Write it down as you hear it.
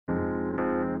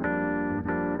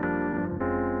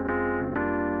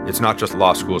It's not just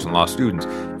law schools and law students.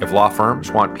 If law firms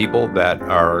want people that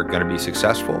are going to be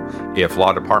successful, if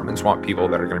law departments want people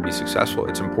that are going to be successful,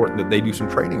 it's important that they do some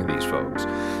training of these folks.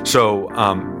 So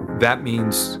that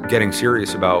means getting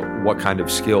serious about what kind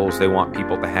of skills they want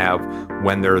people to have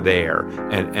when they're there.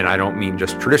 And I don't mean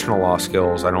just traditional law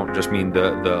skills. I don't just mean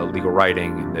the legal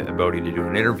writing and the ability to do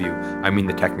an interview. I mean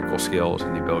the technical skills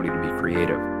and the ability to be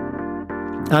creative.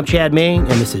 I'm Chad Main,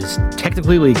 and this is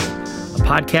Technically Legal, a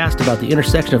podcast about the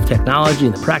intersection of technology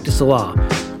and the practice of law,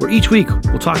 where each week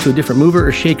we'll talk to a different mover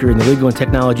or shaker in the legal and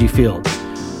technology field.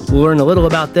 We'll learn a little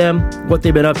about them, what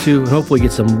they've been up to, and hopefully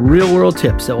get some real-world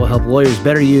tips that will help lawyers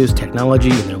better use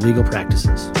technology in their legal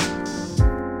practices.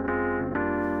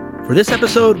 For this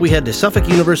episode, we head to Suffolk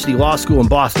University Law School in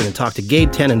Boston and talk to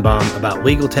Gabe Tenenbaum about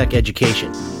legal tech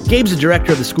education. Gabe's the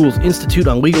director of the school's Institute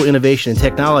on Legal Innovation and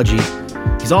Technology.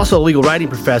 He's also a legal writing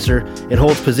professor and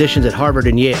holds positions at Harvard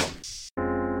and Yale.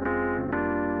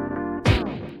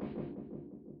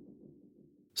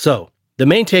 So, the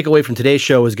main takeaway from today's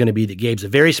show is going to be that Gabe's a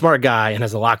very smart guy and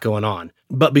has a lot going on.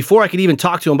 But before I could even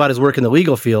talk to him about his work in the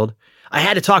legal field, I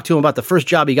had to talk to him about the first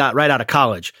job he got right out of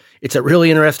college. It's a really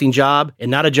interesting job and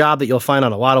not a job that you'll find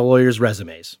on a lot of lawyers'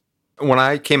 resumes. When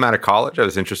I came out of college, I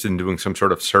was interested in doing some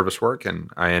sort of service work, and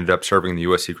I ended up serving the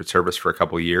U.S. Secret Service for a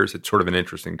couple of years. It's sort of an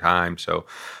interesting time. So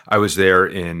I was there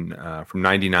from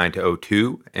 99 to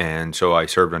 02, and so I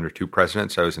served under two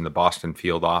presidents. I was in the Boston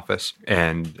field office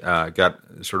and got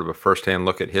sort of a firsthand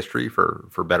look at history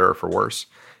for better or for worse.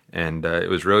 And it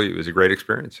was a great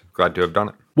experience. Glad to have done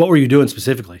it. What were you doing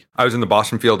specifically? I was in the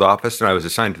Boston field office, and I was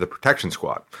assigned to the protection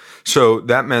squad. So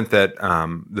that meant that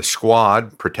the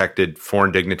squad protected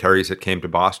foreign dignitaries that came to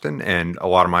Boston, and a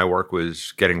lot of my work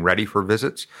was getting ready for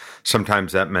visits.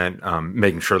 Sometimes that meant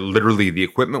making sure literally the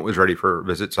equipment was ready for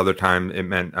visits. Other times it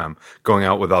meant going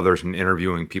out with others and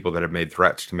interviewing people that had made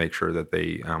threats to make sure that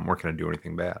they weren't going to do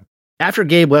anything bad. After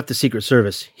Gabe left the Secret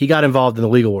Service, he got involved in the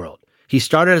legal world. He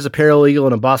started as a paralegal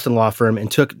in a Boston law firm and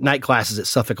took night classes at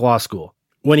Suffolk Law School.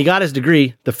 When he got his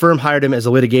degree, the firm hired him as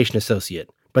a litigation associate.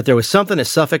 But there was something at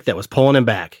Suffolk that was pulling him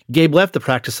back. Gabe left the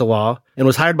practice of law and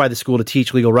was hired by the school to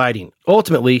teach legal writing.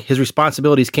 Ultimately, his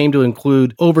responsibilities came to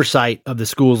include oversight of the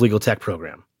school's legal tech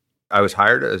program. I was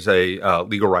hired as a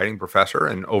legal writing professor,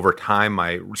 and over time,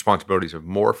 my responsibilities have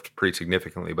morphed pretty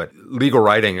significantly. But legal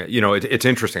writing, it's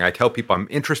interesting. I tell people I'm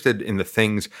interested in the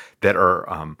things that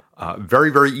are very,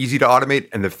 very easy to automate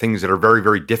and the things that are very,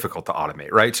 very difficult to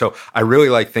automate, right? So I really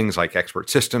like things like expert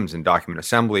systems and document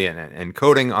assembly and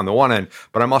coding on the one end,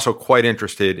 but I'm also quite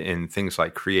interested in things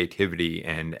like creativity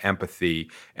and empathy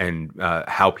and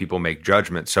how people make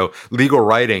judgments. So legal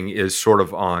writing is sort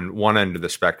of on one end of the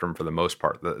spectrum for the most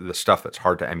part, the stuff that's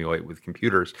hard to emulate with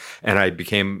computers. And I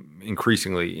became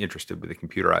increasingly interested with the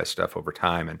computerized stuff over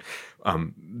time,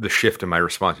 and the shift in my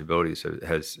responsibilities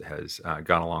has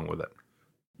gone along with it.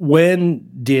 When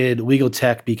did legal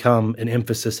tech become an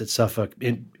emphasis at Suffolk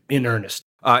in earnest?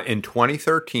 In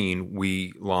 2013,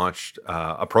 we launched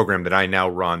a program that I now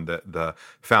run. The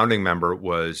founding member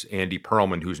was Andy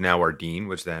Perlman, who's now our dean,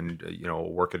 was then a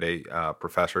workaday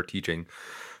professor teaching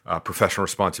professional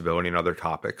responsibility and other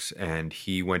topics. And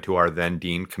he went to our then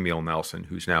dean, Camille Nelson,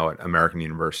 who's now at American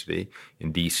University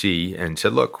in DC, and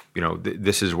said, look,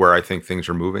 this is where I think things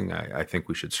are moving. I think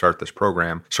we should start this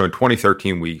program. So in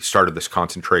 2013, we started this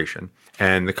concentration,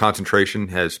 and the concentration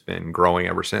has been growing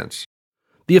ever since.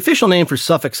 The official name for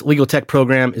Suffolk's legal tech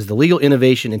program is the Legal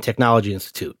Innovation and Technology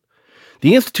Institute.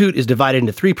 The institute is divided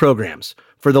into three programs.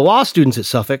 For the law students at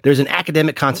Suffolk, there's an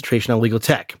academic concentration on legal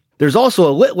tech. There's also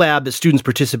a lit lab that students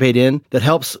participate in that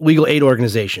helps legal aid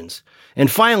organizations. And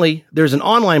finally, there's an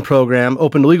online program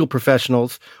open to legal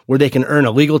professionals where they can earn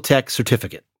a legal tech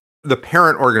certificate. The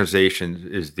parent organization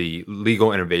is the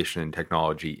Legal Innovation and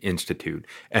Technology Institute,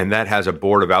 and that has a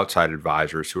board of outside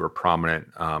advisors who are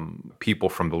prominent people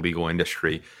from the legal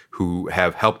industry who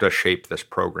have helped us shape this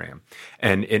program.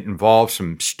 And it involves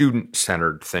some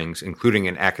student-centered things, including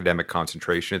an academic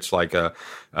concentration. It's like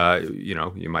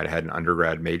you might have had an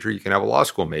undergrad major. You can have a law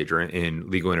school major in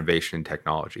legal innovation and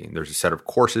technology. And there's a set of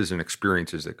courses and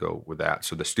experiences that go with that.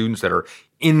 So the students that are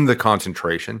in the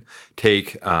concentration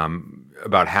take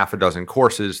about half a dozen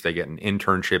courses. They get an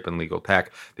internship in legal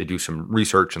tech. They do some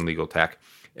research in legal tech,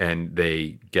 and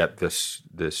they get this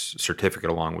certificate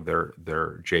along with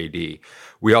their JD.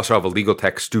 We also have a Legal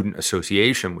Tech Student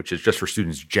Association, which is just for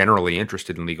students generally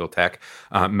interested in legal tech,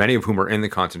 many of whom are in the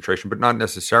concentration, but not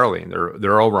necessarily. And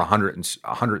there are over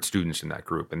 100 students in that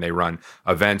group, and they run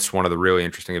events. One of the really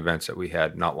interesting events that we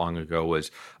had not long ago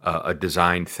was a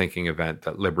design thinking event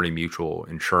that Liberty Mutual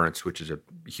Insurance, which is a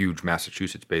huge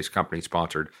Massachusetts-based company,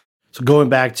 sponsored. So going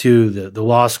back to the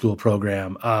law school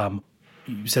program,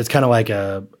 you said it's kind of like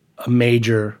a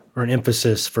major or an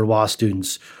emphasis for law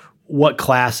students. What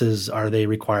classes are they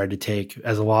required to take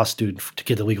as a law student to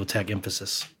get the legal tech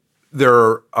emphasis?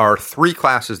 There are 3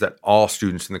 classes that all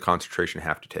students in the concentration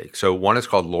have to take. So one is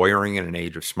called Lawyering in an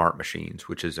Age of Smart Machines,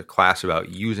 which is a class about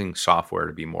using software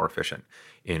to be more efficient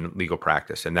in legal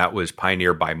practice. And that was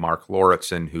pioneered by Mark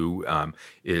Lauritsen, who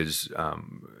is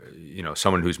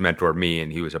someone who's mentored me,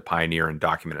 and he was a pioneer in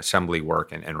document assembly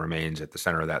work and remains at the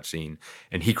center of that scene.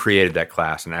 And he created that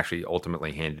class and actually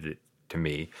ultimately handed it to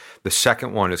me. The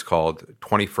second one is called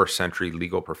 21st Century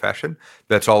Legal Profession.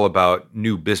 That's all about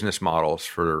new business models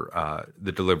for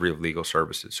the delivery of legal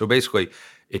services. So basically,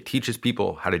 it teaches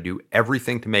people how to do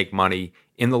everything to make money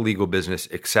in the legal business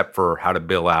except for how to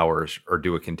bill hours or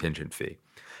do a contingent fee.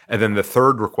 And then the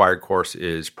third required course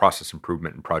is process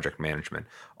improvement and project management.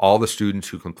 All the students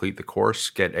who complete the course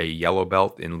get a yellow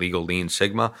belt in Legal Lean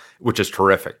Sigma, which is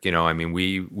terrific.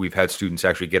 We've had students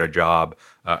actually get a job,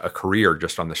 a career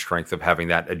just on the strength of having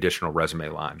that additional resume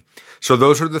line. So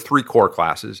those are the 3 core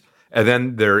classes. And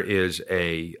then there is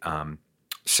a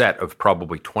set of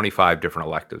probably 25 different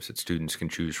electives that students can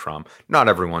choose from. Not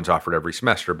everyone's offered every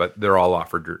semester, but they're all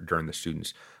offered during the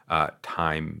students'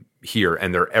 time here.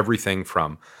 And they're everything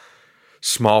from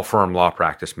small firm law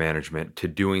practice management to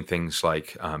doing things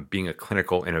like being a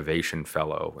clinical innovation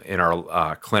fellow in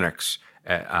our clinics,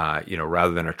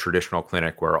 rather than a traditional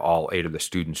clinic where all 8 of the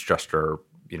students just are,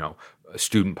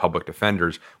 student public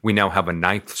defenders. We now have a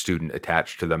 9th student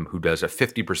attached to them who does a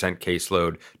 50%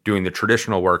 caseload doing the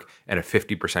traditional work and a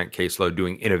 50% caseload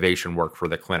doing innovation work for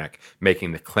the clinic,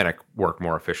 making the clinic work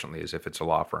more efficiently as if it's a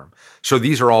law firm. So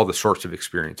these are all the sorts of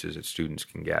experiences that students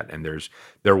can get, and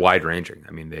they're wide ranging.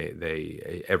 I mean,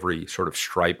 they every sort of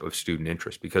stripe of student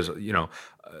interest, because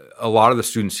a lot of the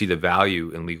students see the value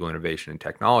in legal innovation and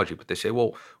technology, but they say,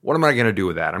 well, what am I going to do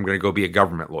with that? I'm going to go be a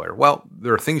government lawyer. Well,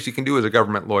 there are things you can do as a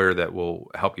government lawyer that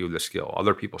will help you with the skill.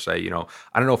 Other people say,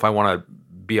 I don't know if I want to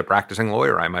be a practicing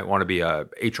lawyer. I might want to be a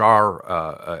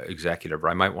HR executive, or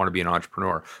I might want to be an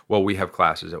entrepreneur. Well, we have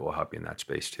classes that will help you in that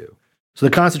space too. So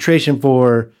the concentration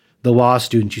for the law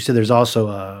students, you said there's also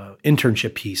an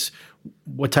internship piece.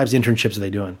 What types of internships are they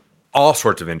doing? All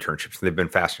sorts of internships. They've been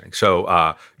fascinating.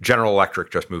 So General Electric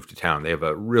just moved to town. They have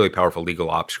a really powerful legal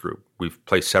ops group. We've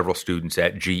placed several students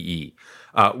at GE.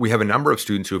 We have a number of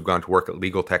students who have gone to work at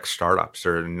legal tech startups.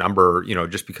 There are a number,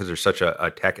 just because there's such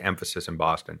a tech emphasis in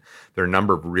Boston, there are a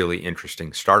number of really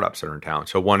interesting startups that are in town.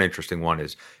 So one interesting one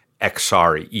is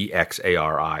Exari,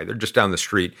 EXARI. They're just down the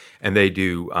street, and they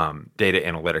do data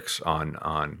analytics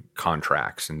on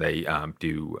contracts, and they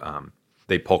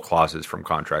they pull clauses from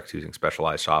contracts using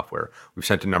specialized software. We've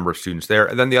sent a number of students there.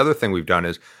 And then the other thing we've done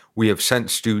is we have sent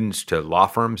students to law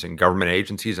firms and government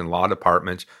agencies and law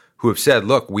departments who have said,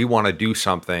 look, we want to do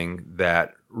something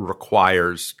that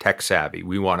requires tech savvy.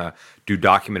 We want to do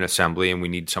document assembly and we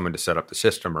need someone to set up the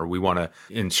system, or we want to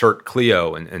insert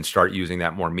Clio and start using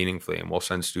that more meaningfully. And we'll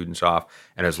send students off.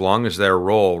 And as long as their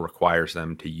role requires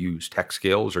them to use tech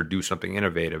skills or do something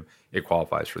innovative, it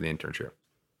qualifies for the internship.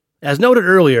 As noted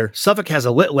earlier, Suffolk has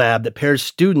a lit lab that pairs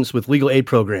students with legal aid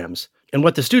programs. And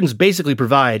what the students basically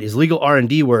provide is legal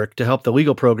R&D work to help the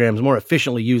legal programs more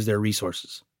efficiently use their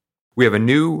resources. We have a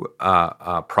new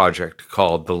project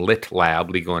called the LIT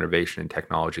Lab, Legal Innovation and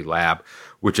Technology Lab,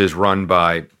 which is run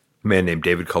by a man named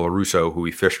David Colarusso, who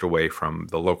we fished away from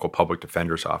the local public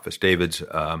defender's office. David's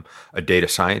a data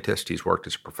scientist. He's worked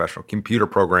as a professional computer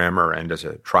programmer and as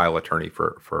a trial attorney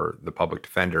for the public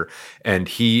defender. And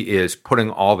he is putting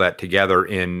all that together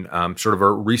in sort of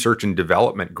a research and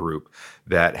development group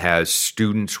that has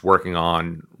students working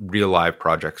on real live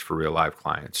projects for real live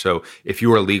clients. So if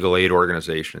you were a legal aid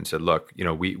organization and said, look,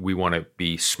 we want to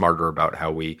be smarter about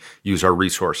how we use our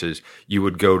resources, you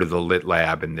would go to the LIT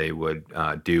Lab and they would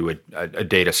do a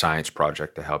data science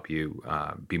project to help you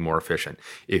be more efficient.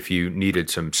 If you needed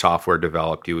some software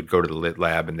developed, you would go to the LIT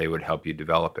Lab and they would help you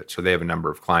develop it. So they have a number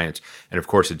of clients. And of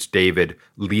course, it's David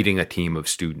leading a team of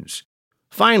students.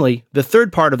 Finally, the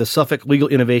third part of the Suffolk Legal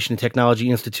Innovation and Technology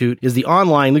Institute is the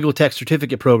online Legal Tech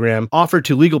Certificate program offered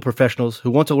to legal professionals who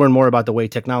want to learn more about the way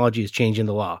technology is changing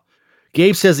the law.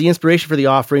 Gabe says the inspiration for the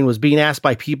offering was being asked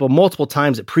by people multiple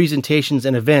times at presentations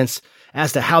and events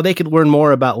as to how they could learn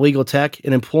more about legal tech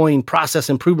and employing process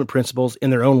improvement principles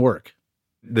in their own work.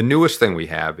 The newest thing we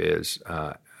have is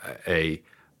a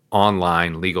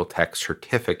online legal tech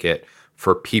certificate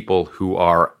for people who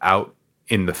are out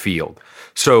in the field.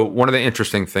 So one of the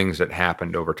interesting things that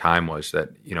happened over time was that,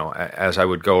 as I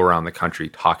would go around the country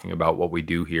talking about what we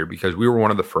do here, because we were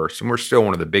one of the first, and we're still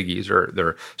one of the biggies, or there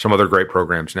are some other great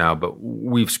programs now, but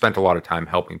we've spent a lot of time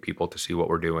helping people to see what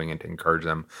we're doing and to encourage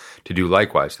them to do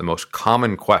likewise. The most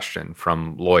common question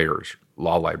from lawyers,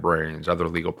 law librarians, other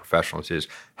legal professionals is,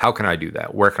 how can I do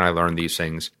that? Where can I learn these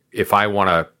things? If I want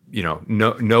to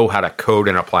know how to code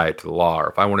and apply it to the law, or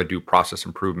if I want to do process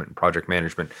improvement and project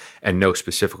management and know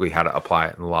specifically how to apply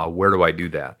it in the law, where do I do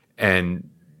that? And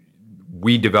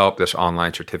we developed this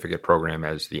online certificate program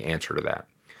as the answer to that.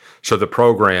 So the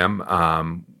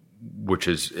program, which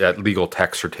is at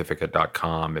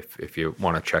legaltechcertificate.com, if you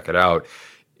want to check it out,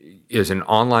 is an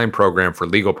online program for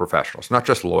legal professionals, not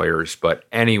just lawyers, but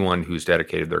anyone who's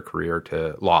dedicated their career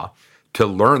to law, to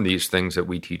learn these things that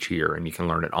we teach here. And you can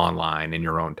learn it online in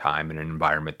your own time in an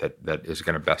environment that is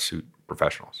going to best suit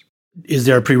professionals. Is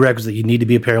there a prerequisite you need to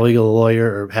be a paralegal,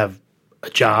 lawyer, or have a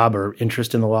job or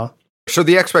interest in the law? So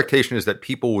the expectation is that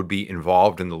people would be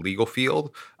involved in the legal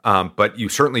field, but you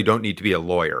certainly don't need to be a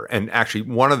lawyer. And actually,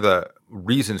 one of the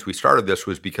reasons we started this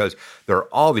was because there are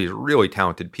all these really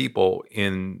talented people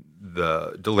in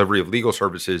the delivery of legal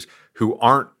services who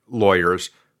aren't lawyers,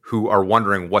 who are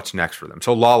wondering what's next for them.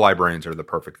 So law librarians are the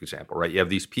perfect example, right? You have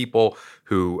these people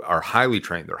who are highly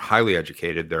trained, they're highly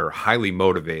educated, they're highly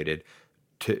motivated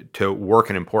to work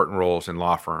in important roles in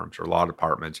law firms or law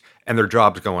departments, and their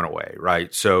job's going away,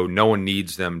 right? So no one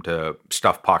needs them to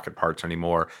stuff pocket parts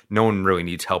anymore. No one really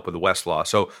needs help with the Westlaw.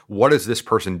 So what does this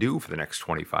person do for the next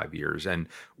 25 years? And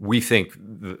we think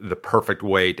the perfect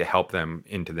way to help them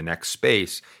into the next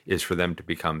space is for them to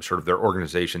become sort of their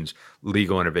organization's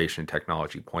legal innovation and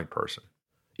technology point person.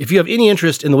 If you have any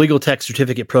interest in the Legal Tech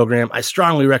Certificate program, I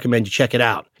strongly recommend you check it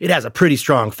out. It has a pretty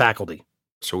strong faculty.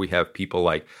 So we have people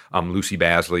like Lucy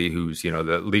Basley, who's the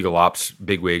legal ops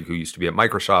bigwig who used to be at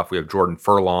Microsoft. We have Jordan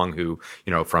Furlong, who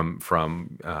from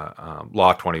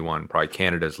Law 21, probably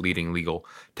Canada's leading legal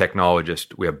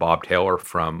technologist. We have Bob Taylor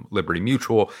from Liberty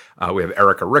Mutual. We have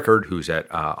Erica Rickard, who's at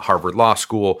Harvard Law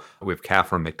School. We have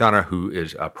Catherine McDonough, who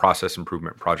is a process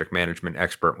improvement project management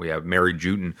expert. We have Mary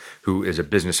Juten, who is a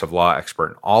business of law expert.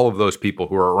 And all of those people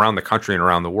who are around the country and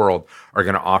around the world are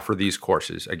going to offer these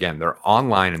courses. Again, they're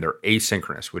online and they're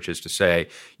asynchronous, which is to say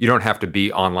you don't have to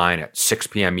be online at 6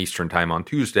 p.m. Eastern time on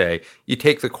Tuesday. You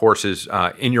take the courses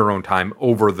in your own time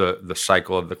over the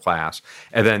cycle of the class.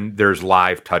 And then there's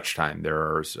live touch time.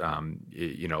 There's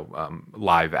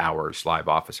live hours, live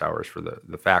office hours for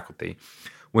the faculty.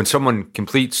 When someone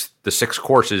completes the 6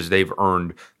 courses, they've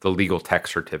earned the Legal Tech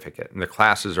Certificate. And the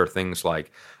classes are things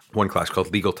like one class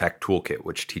called Legal Tech Toolkit,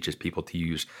 which teaches people to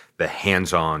use the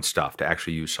hands-on stuff, to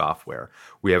actually use software.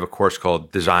 We have a course called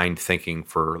Design Thinking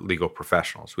for Legal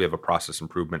Professionals. We have a process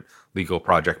improvement, legal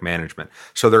project management.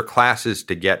 So they're classes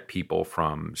to get people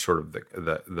from sort of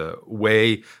the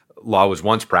way law was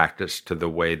once practiced to the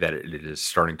way that it is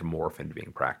starting to morph into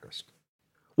being practiced.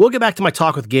 We'll get back to my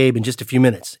talk with Gabe in just a few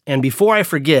minutes. And before I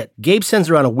forget, Gabe sends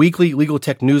around a weekly legal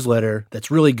tech newsletter that's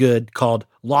really good called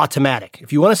Lawtomatic.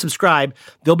 If you want to subscribe,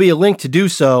 there'll be a link to do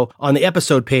so on the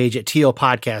episode page at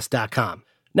tlpodcast.com.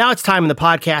 Now it's time in the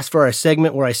podcast for our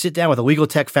segment where I sit down with a legal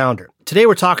tech founder. Today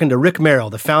we're talking to Rick Merrill,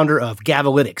 the founder of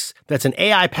Gavalytics. That's an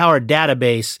AI-powered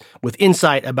database with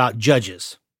insight about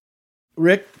judges.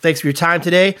 Rick, thanks for your time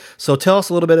today. So tell us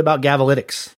a little bit about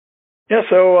Gavalytics. Yeah,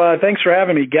 so thanks for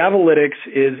having me. Gavalytics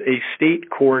is a state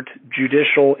court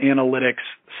judicial analytics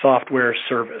software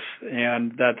service,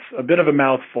 and that's a bit of a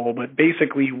mouthful, but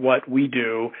basically what we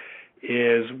do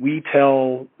is we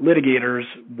tell litigators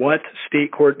what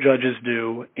state court judges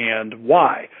do and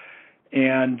why.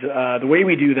 And the way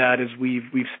we do that is we've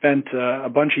spent a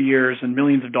bunch of years and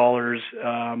millions of dollars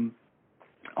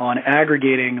on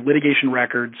aggregating litigation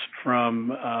records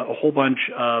from a whole bunch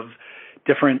of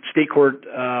different state court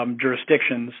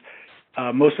jurisdictions,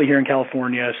 mostly here in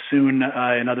California, soon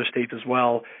in other states as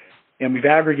well. And we've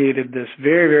aggregated this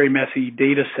very, very messy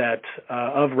data set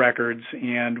of records,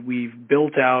 and we've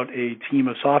built out a team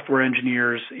of software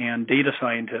engineers and data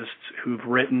scientists who've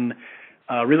written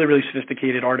really, really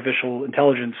sophisticated artificial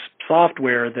intelligence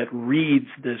software that reads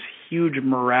this huge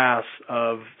morass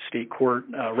of state court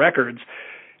records.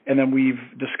 And then we've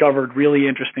discovered really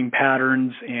interesting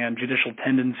patterns and judicial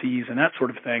tendencies and that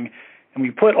sort of thing. And we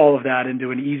put all of that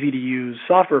into an easy-to-use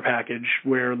software package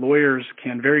where lawyers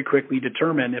can very quickly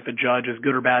determine if a judge is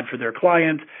good or bad for their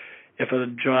client, if a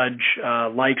judge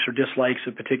likes or dislikes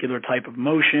a particular type of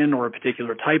motion or a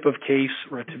particular type of case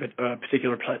or a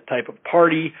particular type of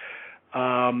party,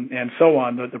 and so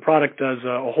on. The product does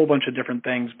a whole bunch of different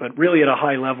things, but really at a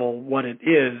high level, what it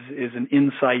is an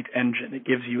insight engine. It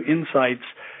gives you insights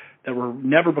that were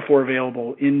never before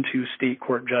available into state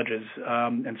court judges,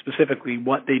 and specifically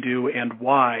what they do and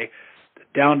why,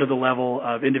 down to the level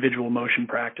of individual motion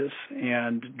practice.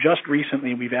 And just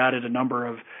recently, we've added a number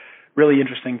of really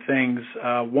interesting things.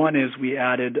 One is we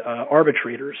added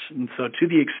arbitrators. And so to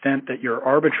the extent that your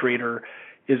arbitrator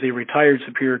is a retired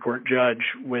Superior Court judge,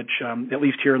 which at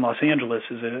least here in Los Angeles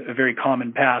is a very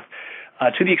common path,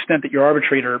 to the extent that your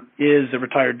arbitrator is a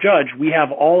retired judge, we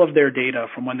have all of their data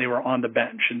from when they were on the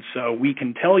bench. And so we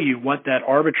can tell you what that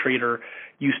arbitrator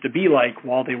used to be like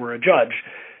while they were a judge.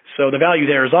 So the value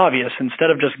there is obvious. Instead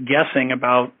of just guessing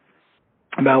about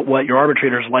what your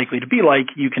arbitrator is likely to be like,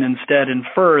 you can instead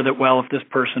infer that, well, if this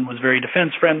person was very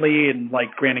defense-friendly and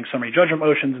like granting summary judgment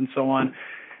motions and so on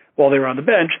while they were on the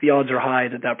bench, the odds are high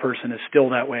that that person is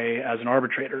still that way as an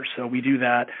arbitrator. So we do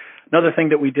that. Another thing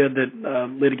that we did that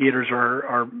litigators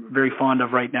are very fond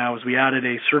of right now is we added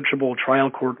a searchable trial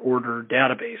court order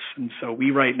database. And so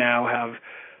we right now have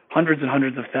hundreds and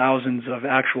hundreds of thousands of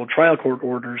actual trial court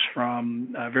orders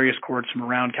from various courts from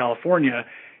around California,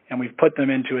 and we've put them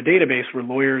into a database where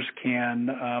lawyers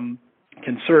can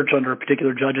search under a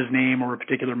particular judge's name or a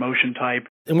particular motion type.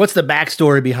 And what's the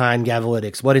backstory behind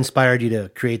Gavalytics? What inspired you to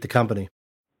create the company?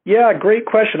 Yeah, great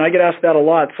question. I get asked that a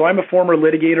lot. So I'm a former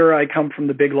litigator. I come from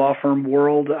the big law firm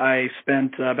world. I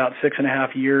spent about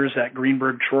 6.5 years at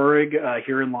Greenberg Traurig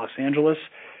here in Los Angeles.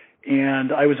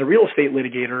 And I was a real estate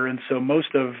litigator, and so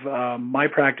most of my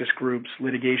practice group's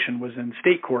litigation was in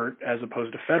state court as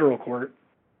opposed to federal court.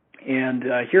 And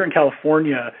here in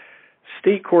California,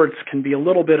 state courts can be a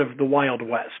little bit of the Wild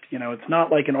West. You know, it's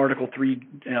not like an Article III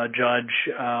judge,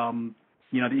 that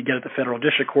you get at the federal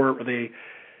district court where they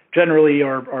generally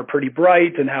are pretty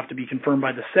bright and have to be confirmed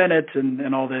by the Senate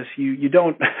and all this. You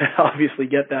don't obviously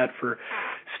get that for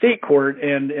state court.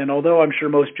 And although I'm sure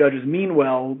most judges mean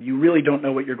well, you really don't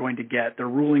know what you're going to get. Their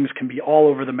rulings can be all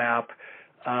over the map.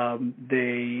 Some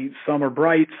are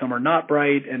bright, some are not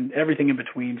bright, and everything in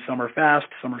between. Some are fast,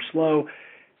 some are slow.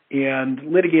 And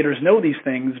litigators know these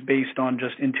things based on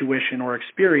just intuition or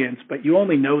experience, but you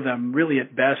only know them really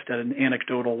at best at an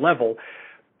anecdotal level.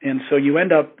 And so you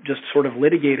end up just sort of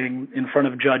litigating in front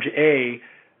of Judge A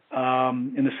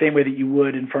in the same way that you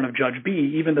would in front of Judge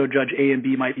B, even though Judge A and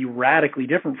B might be radically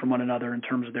different from one another in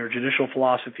terms of their judicial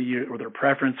philosophy or their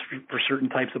preference for certain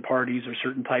types of parties or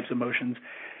certain types of motions.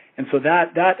 And so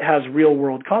that has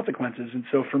real-world consequences. And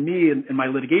so for me, in my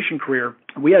litigation career,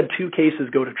 we had 2 cases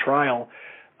go to trial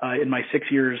in my 6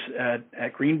 years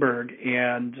at Greenberg,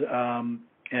 and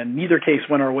neither case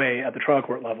went our way at the trial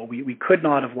court level. We could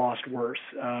not have lost worse.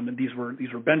 And these were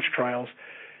bench trials.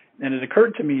 And it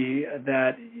occurred to me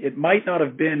that it might not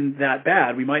have been that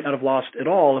bad. We might not have lost at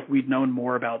all if we'd known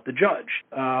more about the judge.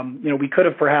 We could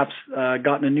have perhaps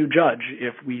gotten a new judge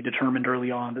if we determined early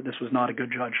on that this was not a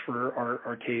good judge for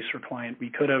our case or client. We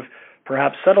could have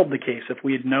perhaps settled the case if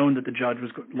we had known that the judge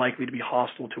was likely to be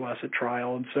hostile to us at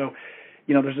trial. And so,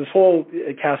 there's this whole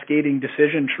cascading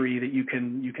decision tree that you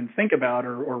can think about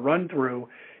or run through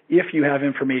if you have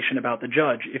information about the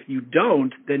judge. If you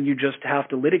don't, then you just have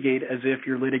to litigate as if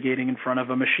you're litigating in front of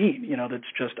a machine, that's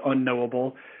just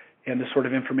unknowable and this sort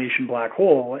of information black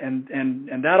hole. And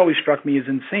that always struck me as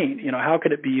insane. How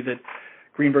could it be that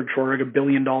Greenberg Traurig, $1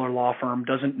 billion law firm,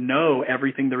 doesn't know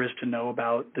everything there is to know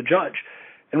about the judge?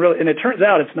 And it turns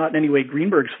out it's not in any way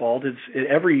Greenberg's fault.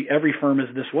 Every firm is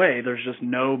this way. There's just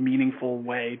no meaningful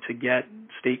way to get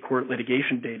state court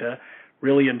litigation data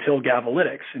really until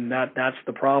Gavalytics, and that's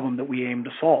the problem that we aim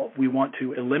to solve. We want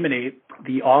to eliminate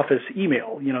the office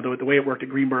email. The way it worked at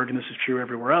Greenberg, and this is true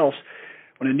everywhere else,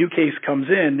 when a new case comes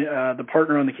in, the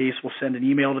partner on the case will send an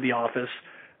email to the office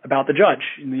about the judge,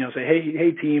 and say,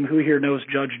 hey team, who here knows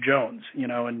Judge Jones?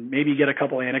 And maybe get a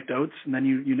couple anecdotes, and then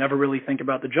you never really think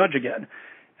about the judge again.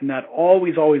 And that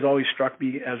always struck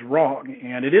me as wrong,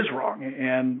 and it is wrong,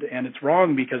 and it's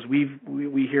wrong because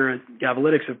we here at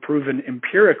Gavalytics have proven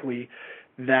empirically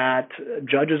that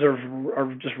judges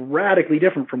are just radically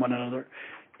different from one another.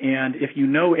 And if you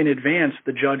know in advance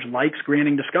the judge likes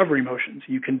granting discovery motions,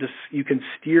 you can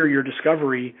steer your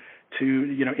discovery to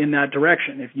in that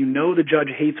direction. If you know the judge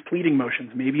hates pleading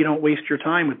motions, maybe you don't waste your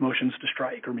time with motions to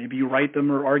strike, or maybe you write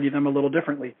them or argue them a little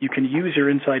differently. You can use your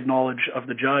inside knowledge of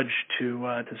the judge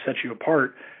to set you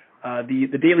apart.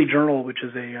 The Daily Journal, which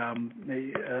is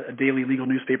a daily legal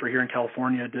newspaper here in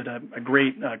California, did a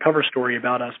great cover story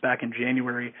about us back in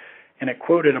January, and it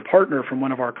quoted a partner from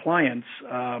one of our clients.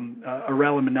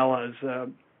 Arella Manella is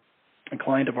a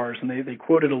client of ours, and they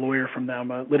quoted a lawyer from them,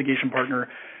 a litigation partner,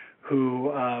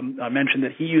 who mentioned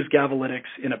that he used Gavalytics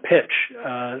in a pitch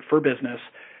for business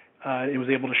it was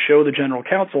able to show the general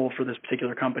counsel for this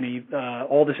particular company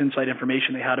all this inside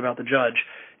information they had about the judge,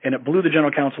 and it blew the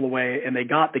general counsel away, and they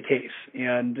got the case,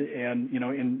 and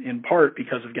in part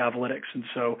because of Gavalytics. And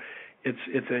so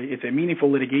it's a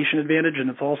meaningful litigation advantage, and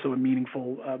it's also a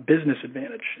meaningful business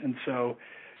advantage. And so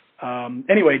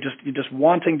anyway, just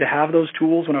wanting to have those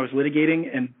tools when I was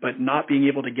litigating, but not being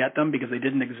able to get them because they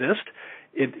didn't exist,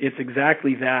 it's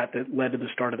exactly that led to the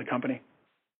start of the company.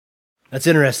 That's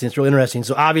interesting. It's really interesting.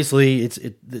 So obviously,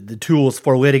 the tool is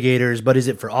for litigators, but is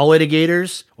it for all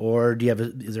litigators, or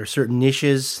is there certain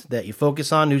niches that you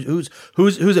focus on? Who's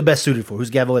it best suited for? Who's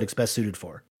Gavalytics best suited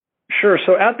for? Sure.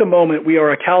 So at the moment, we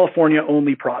are a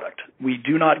California-only product. We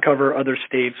do not cover other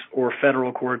states or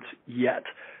federal courts yet.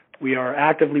 We are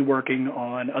actively working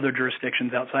on other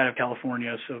jurisdictions outside of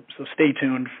California, so stay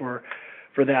tuned for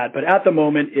that. But at the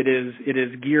moment, it is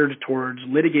geared towards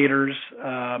litigators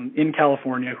in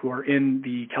California who are in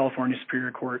the California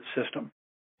Superior Court system.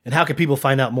 And how can people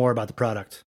find out more about the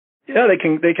product? Yeah, they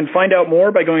can find out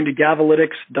more by going to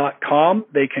Gavalytics.com.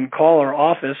 They can call our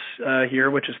office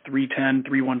here, which is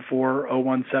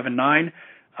 310-314-0179.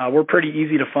 We're pretty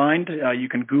easy to find. You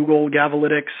can Google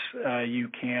Gavalytics. You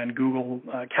can Google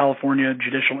California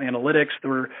Judicial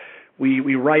Analytics.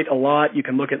 We write a lot. You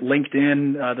can look at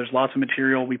LinkedIn. There's lots of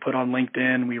material we put on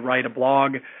LinkedIn. We write a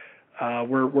blog.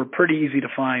 We're pretty easy to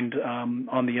find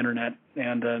on the internet.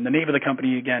 And the name of the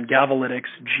company, again, Gavalytics,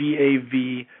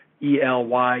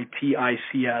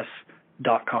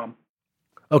 GAVELYTICS.com.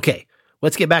 Okay,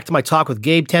 let's get back to my talk with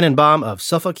Gabe Tenenbaum of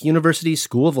Suffolk University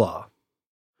School of Law.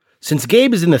 Since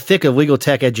Gabe is in the thick of legal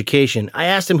tech education, I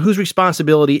asked him whose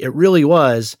responsibility it really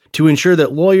was to ensure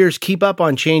that lawyers keep up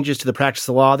on changes to the practice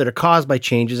of law that are caused by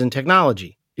changes in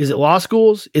technology. Is it law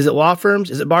schools? Is it law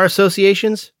firms? Is it bar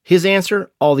associations? His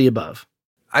answer, all the above.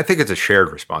 I think it's a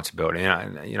shared responsibility.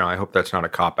 And I hope that's not a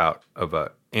cop-out of an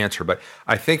answer, but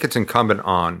I think it's incumbent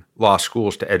on law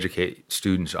schools to educate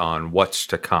students on what's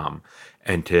to come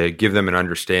and to give them an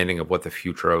understanding of what the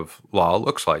future of law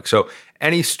looks like. So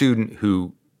any student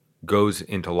who goes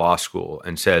into law school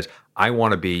and says, I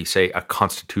want to be, say, a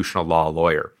constitutional law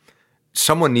lawyer,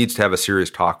 someone needs to have a serious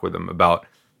talk with them about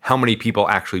how many people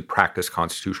actually practice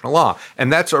constitutional law.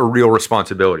 And that's a real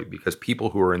responsibility because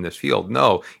people who are in this field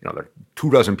know, there are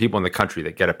 24 people in the country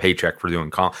that get a paycheck for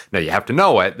doing Now you have to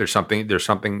know it. There's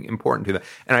something important to that.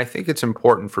 And I think it's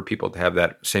important for people to have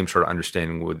that same sort of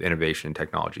understanding with innovation and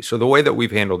technology. So the way that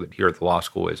we've handled it here at the law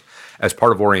school is, as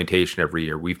part of orientation every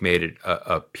year, we've made it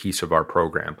a piece of our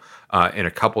program in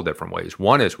a couple different ways.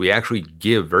 One is we actually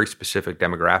give very specific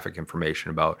demographic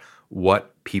information about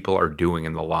what people are doing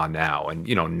in the law now. And,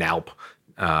 NALP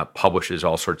publishes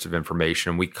all sorts of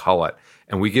information, and we cull it.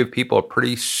 And we give people a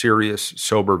pretty serious,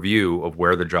 sober view of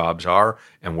where the jobs are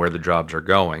and where the jobs are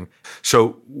going.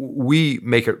 So we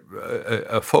make it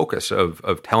a focus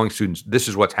of telling students this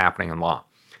is what's happening in law.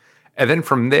 And then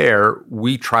from there,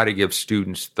 we try to give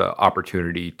students the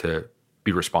opportunity to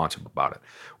be responsible about it.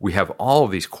 We have all of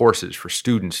these courses for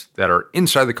students that are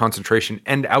inside the concentration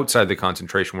and outside the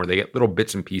concentration where they get little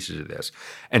bits and pieces of this.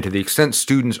 And to the extent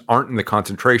students aren't in the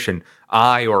concentration,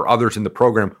 I or others in the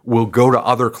program will go to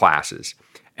other classes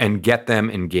and get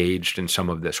them engaged in some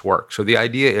of this work. So the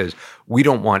idea is we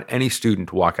don't want any student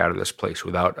to walk out of this place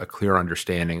without a clear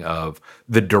understanding of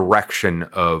the direction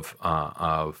of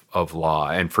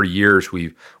law. And for years,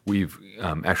 we've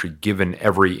actually given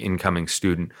every incoming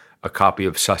student a copy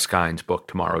of Suskind's book,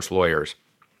 Tomorrow's Lawyers.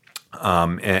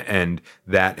 And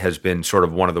that has been sort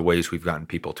of one of the ways we've gotten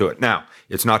people to it. Now,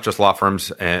 it's not just law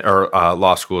firms or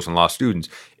law schools and law students.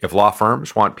 If law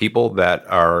firms want people that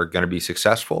are going to be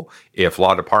successful, if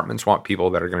law departments want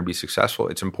people that are going to be successful,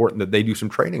 it's important that they do some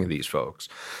training of these folks.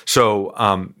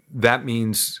 So that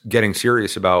means getting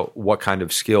serious about what kind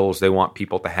of skills they want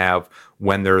people to have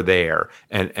when they're there.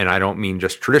 And I don't mean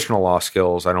just traditional law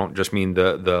skills. I don't just mean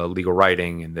the legal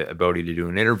writing and the ability to do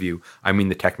an interview. I mean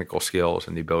the technical skills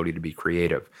and the ability to be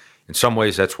creative. In some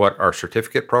ways, that's what our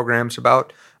certificate program's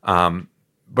about.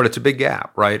 But it's a big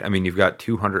gap, right? I mean, you've got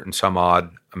 200 and some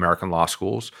odd American law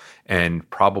schools, and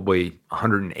probably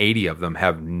 180 of them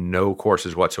have no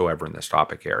courses whatsoever in this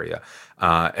topic area.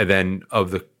 And then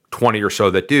of the 20 or so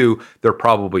that do, there are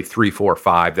probably 3, 4,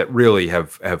 5 that really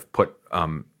have put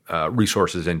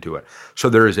resources into it. So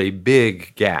there is a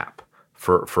big gap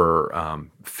for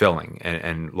filling,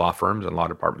 and law firms and law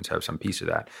departments have some piece of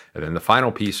that. And then the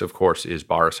final piece, of course, is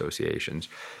bar associations.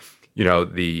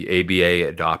 The ABA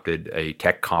adopted a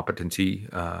tech competency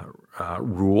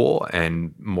rule,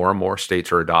 and more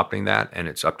states are adopting that, and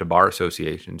it's up to bar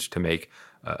associations to make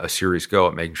a serious go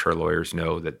at making sure lawyers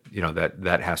know that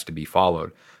that has to be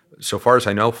followed. So far as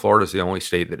I know, Florida is the only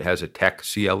state that has a tech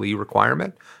CLE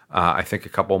requirement. I think a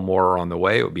couple more are on the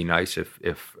way. It would be nice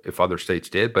if other states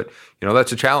did, but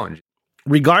that's a challenge.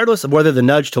 Regardless of whether the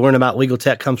nudge to learn about legal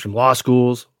tech comes from law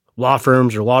schools, law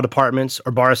firms, or law departments,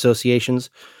 or bar associations,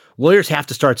 lawyers have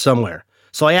to start somewhere.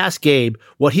 So I asked Gabe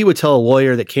what he would tell a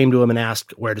lawyer that came to him and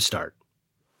asked where to start.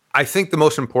 I think the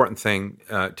most important thing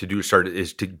to do to start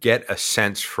is to get a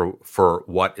sense for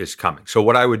what is coming. So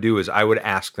what I would do is I would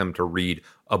ask them to read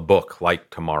a book like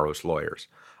Tomorrow's Lawyers,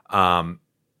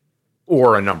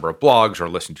 or a number of blogs, or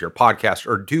listen to your podcast,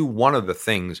 or do one of the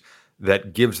things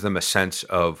that gives them a sense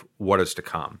of what is to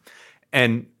come.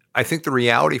 And I think the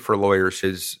reality for lawyers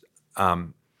is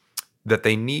that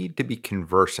they need to be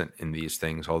conversant in these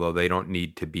things, although they don't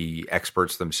need to be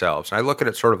experts themselves. And I look at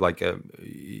it sort of like I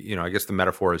guess the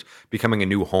metaphor is becoming a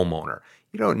new homeowner.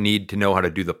 You don't need to know how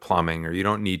to do the plumbing, or you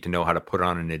don't need to know how to put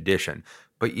on an addition,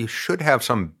 but you should have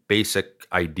some basic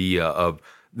idea of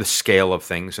the scale of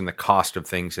things and the cost of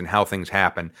things and how things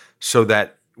happen, so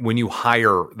that when you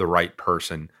hire the right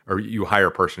person, or you hire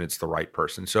a person, it's the right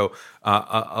person. So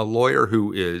a lawyer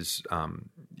who is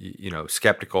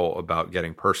skeptical about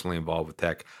getting personally involved with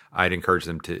tech, I'd encourage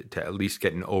them to at least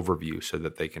get an overview so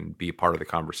that they can be a part of the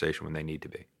conversation when they need to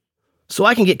be. So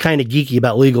I can get kind of geeky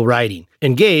about legal writing.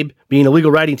 And Gabe, being a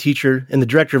legal writing teacher and the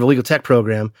director of a legal tech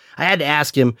program, I had to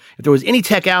ask him if there was any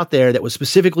tech out there that was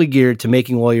specifically geared to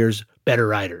making lawyers better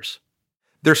writers.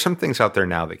 There's some things out there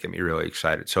now that get me really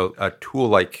excited. So a tool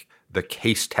like the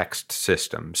Casetext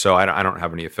system. So I don't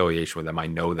have any affiliation with them. I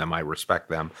know them. I respect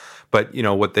them. But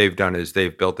what they've done is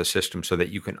they've built a system so that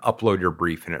you can upload your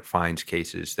brief and it finds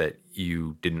cases that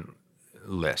you didn't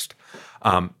list.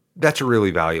 That's a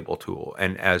really valuable tool.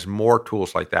 And as more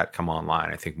tools like that come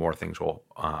online, I think more things will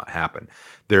happen.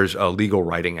 There's a legal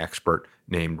writing expert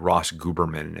named Ross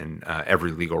Guberman, and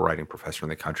every legal writing professor in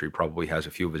the country probably has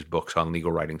a few of his books on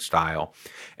legal writing style.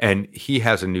 And he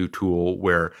has a new tool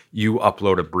where you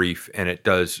upload a brief and it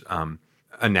does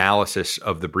analysis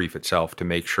of the brief itself to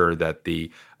make sure that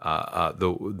the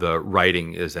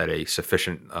writing is at a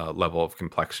sufficient level of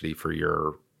complexity for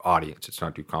your audience. It's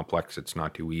not too complex. It's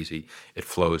not too easy. It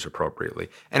flows appropriately.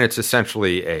 And it's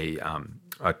essentially a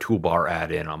toolbar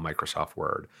add-in on Microsoft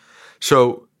Word.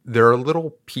 So there are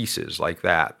little pieces like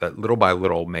that little by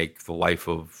little make the life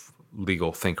of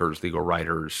legal thinkers, legal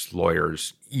writers,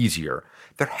 lawyers easier.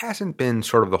 There hasn't been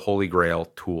sort of the holy grail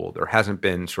tool. There hasn't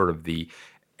been sort of the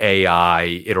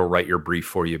AI, it'll write your brief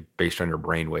for you based on your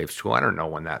brainwaves tool. I don't know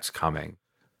when that's coming.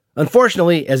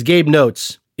 Unfortunately, as Gabe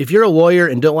notes, if you're a lawyer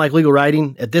and don't like legal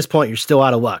writing, at this point, you're still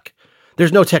out of luck.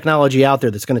 There's no technology out there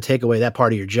that's going to take away that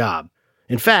part of your job.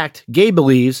 In fact, Gabe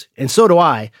believes, and so do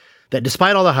I, that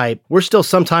despite all the hype, we're still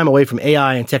some time away from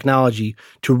AI and technology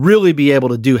to really be able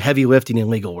to do heavy lifting in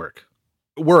legal work.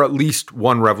 We're at least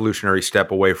one revolutionary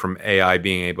step away from AI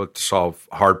being able to solve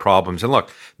hard problems. And look,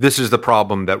 this is the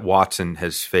problem that Watson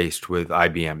has faced with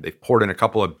IBM. They've poured in a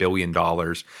couple of $1 billion,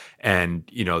 and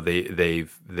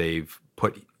they've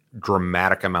put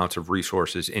dramatic amounts of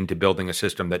resources into building a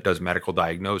system that does medical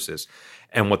diagnosis.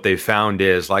 And what they've found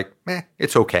is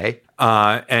it's okay.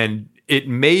 And it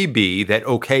may be that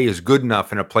okay is good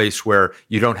enough in a place where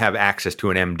you don't have access to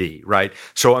an MD, right?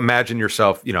 So imagine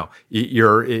yourself,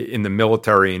 you're in the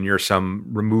military and you're some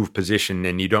removed position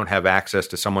and you don't have access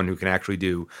to someone who can actually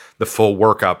do the full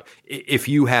workup. If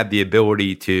you had the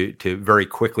ability to very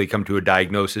quickly come to a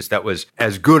diagnosis that was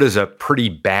as good as a pretty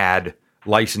bad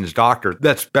licensed doctor,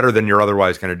 that's better than you're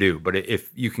otherwise going to do. But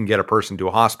if you can get a person to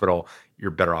a hospital,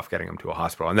 you're better off getting them to a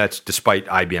hospital. And that's despite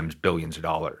IBM's billions of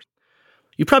dollars.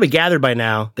 You've probably gathered by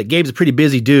now that Gabe's a pretty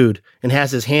busy dude and has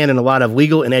his hand in a lot of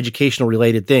legal and educational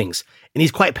related things. And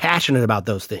he's quite passionate about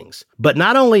those things. But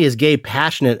not only is Gabe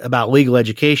passionate about legal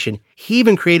education, he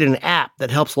even created an app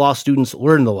that helps law students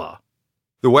learn the law.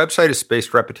 The website is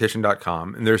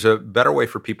spacedrepetition.com, and there's a better way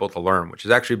for people to learn, which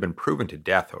has actually been proven to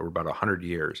death over about 100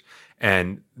 years.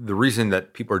 And the reason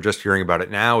that people are just hearing about it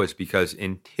now is because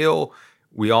until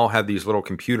we all have these little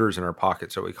computers in our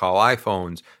pockets that we call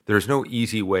iPhones, there's no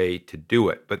easy way to do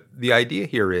it. But the idea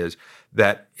here is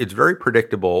that it's very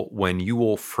predictable when you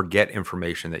will forget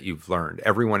information that you've learned.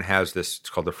 Everyone has this, it's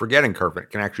called the forgetting curve.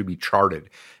 It can actually be charted.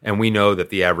 And we know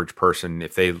that the average person,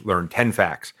 if they learn 10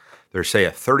 facts, there's, say,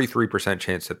 a 33%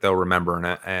 chance that they'll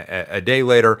remember a day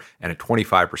later, and a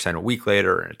 25% a week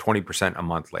later, and a 20% a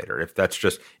month later,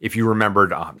 if you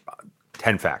remembered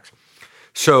 10 facts.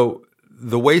 So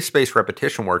the way spaced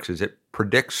repetition works is it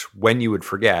predicts when you would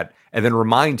forget and then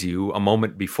reminds you a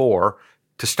moment before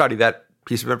to study that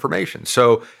piece of information.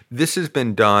 So this has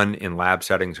been done in lab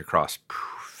settings across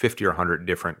 50 or 100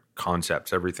 different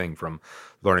concepts, everything from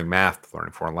learning math, to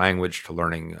learning foreign language, to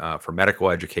learning for medical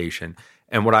education.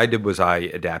 And what I did was I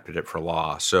adapted it for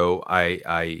law. So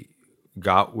I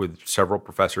got with several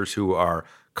professors who are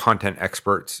content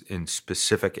experts in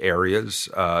specific areas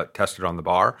tested on the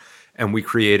bar, and we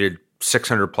created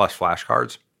 600 plus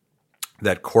flashcards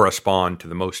that correspond to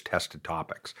the most tested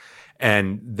topics.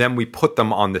 And then we put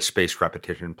them on the spaced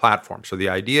repetition platform. So the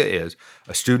idea is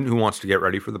a student who wants to get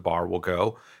ready for the bar will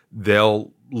go,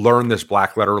 they'll learn this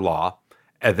black letter law,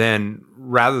 and then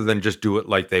rather than just do it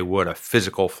like they would a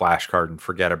physical flashcard and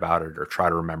forget about it or try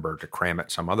to remember to cram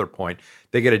at some other point,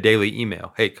 they get a daily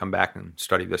email. Hey, come back and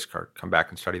study this card. Come back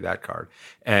and study that card.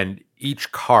 And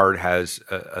each card has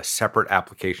a separate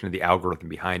application of the algorithm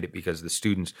behind it because the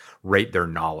students rate their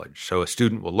knowledge. So a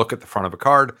student will look at the front of a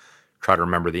card, try to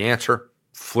remember the answer,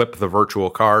 flip the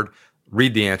virtual card,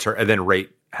 read the answer, and then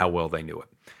rate how well they knew it.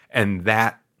 And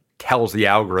that tells the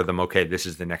algorithm, okay, this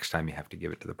is the next time you have to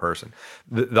give it to the person.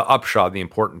 The upshot, the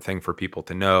important thing for people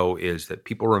to know is that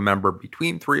people remember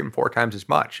between 3 and 4 times as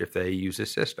much if they use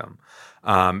this system.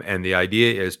 And the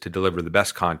idea is to deliver the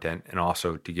best content and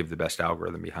also to give the best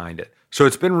algorithm behind it. So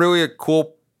it's been really a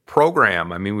cool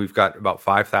program. I mean, we've got about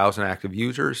 5,000 active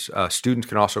users. Students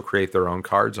can also create their own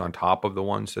cards on top of the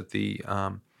ones that the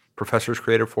professors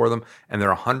created for them. And there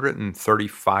are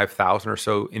 135,000 or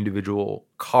so individual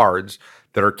cards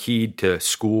that are keyed to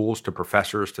schools, to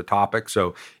professors, to topics.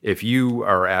 So if you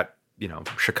are at,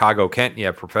 Chicago, Kent, you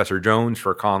have Professor Jones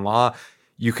for Con Law,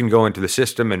 you can go into the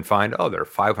system and find, there are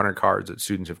 500 cards that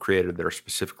students have created that are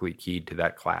specifically keyed to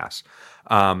that class.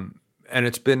 And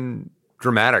it's been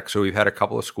dramatic. So we've had a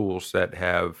couple of schools that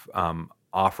have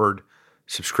offered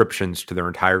subscriptions to their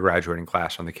entire graduating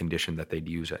class on the condition that they'd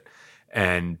use it.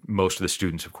 And most of the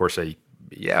students, of course, say,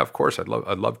 yeah, of course, I'd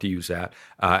love to use that.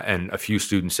 And a few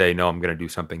students say, no, I'm going to do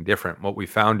something different. What we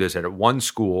found is that at one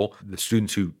school, the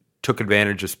students who took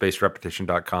advantage of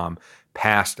spacedrepetition.com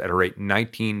passed at a rate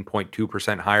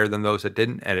 19.2% higher than those that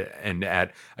didn't. And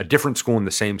at a different school in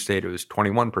the same state, it was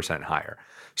 21% higher.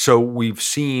 So we've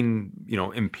seen,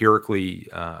 empirically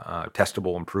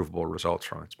testable, improvable results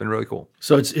from it. It's been really cool.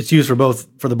 So it's used for both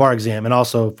for the bar exam and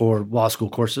also for law school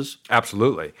courses?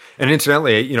 Absolutely. And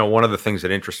incidentally, one of the things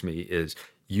that interests me is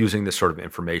using this sort of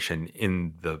information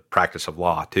in the practice of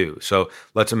law too. So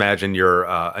let's imagine you're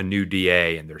a new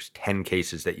DA and there's 10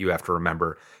 cases that you have to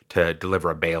remember to deliver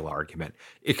a bail argument.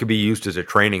 It could be used as a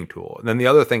training tool. And then the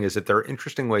other thing is that there are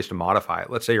interesting ways to modify it.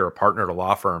 Let's say you're a partner at a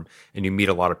law firm and you meet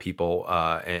a lot of people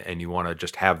and you want to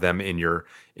just have them in your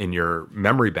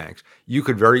memory banks. You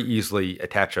could very easily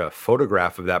attach a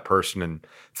photograph of that person and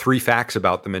 3 facts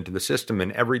about them into the system.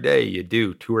 And every day you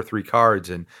do 2 or 3 cards.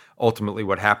 And ultimately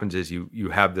what happens is you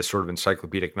have this sort of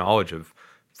encyclopedic knowledge of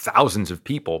thousands of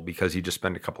people because you just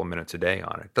spend a couple of minutes a day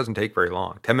on it. It doesn't take very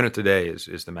long. 10 minutes a day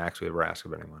is the max we ever ask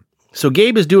of anyone. So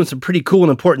Gabe is doing some pretty cool and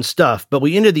important stuff, but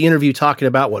we ended the interview talking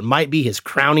about what might be his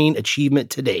crowning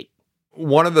achievement to date.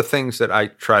 One of the things that I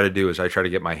try to do is I try to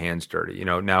get my hands dirty.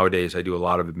 Nowadays I do a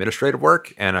lot of administrative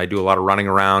work and I do a lot of running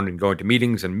around and going to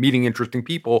meetings and meeting interesting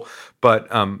people, but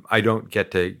I don't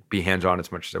get to be hands-on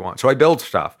as much as I want. So I build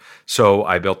stuff. So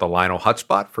I built the Lionel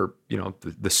Hotspot for,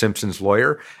 the Simpsons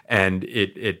lawyer, and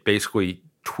it basically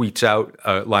tweets out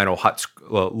a Lionel Hutz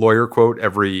lawyer quote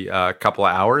every couple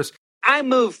of hours. I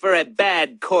move for a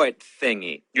bad court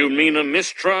thingy. You mean a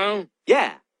mistrial?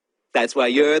 Yeah. That's why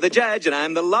you're the judge and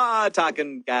I'm the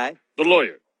law-talking guy. The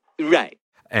lawyer. Right.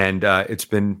 And it's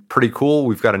been pretty cool.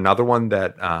 We've got another one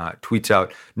that tweets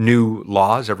out new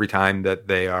laws every time that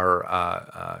they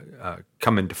are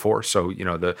come into force. So,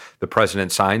 the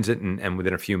president signs it and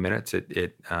within a few minutes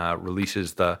it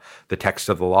releases the text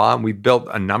of the law. And we've built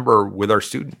a number with our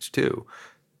students too.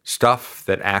 Stuff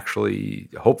that actually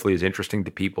hopefully is interesting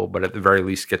to people, but at the very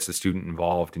least gets the student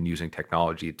involved in using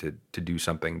technology to do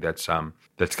something that's going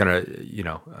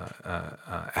to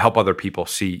help other people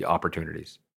see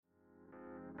opportunities.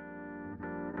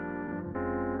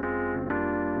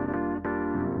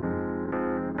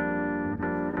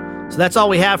 So that's all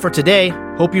we have for today.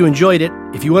 Hope you enjoyed it.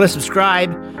 If you want to subscribe,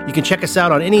 you can check us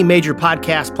out on any major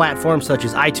podcast platforms such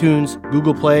as iTunes,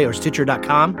 Google Play, or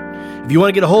Stitcher.com. If you want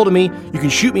to get a hold of me, you can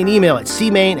shoot me an email at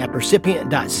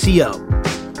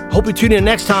cmain@percipient.co. Hope you tune in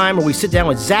next time where we sit down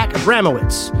with Zach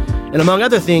Abramowitz. And among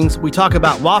other things, we talk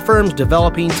about law firms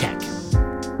developing tech.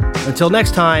 Until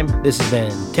next time, this has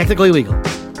been Technically Legal.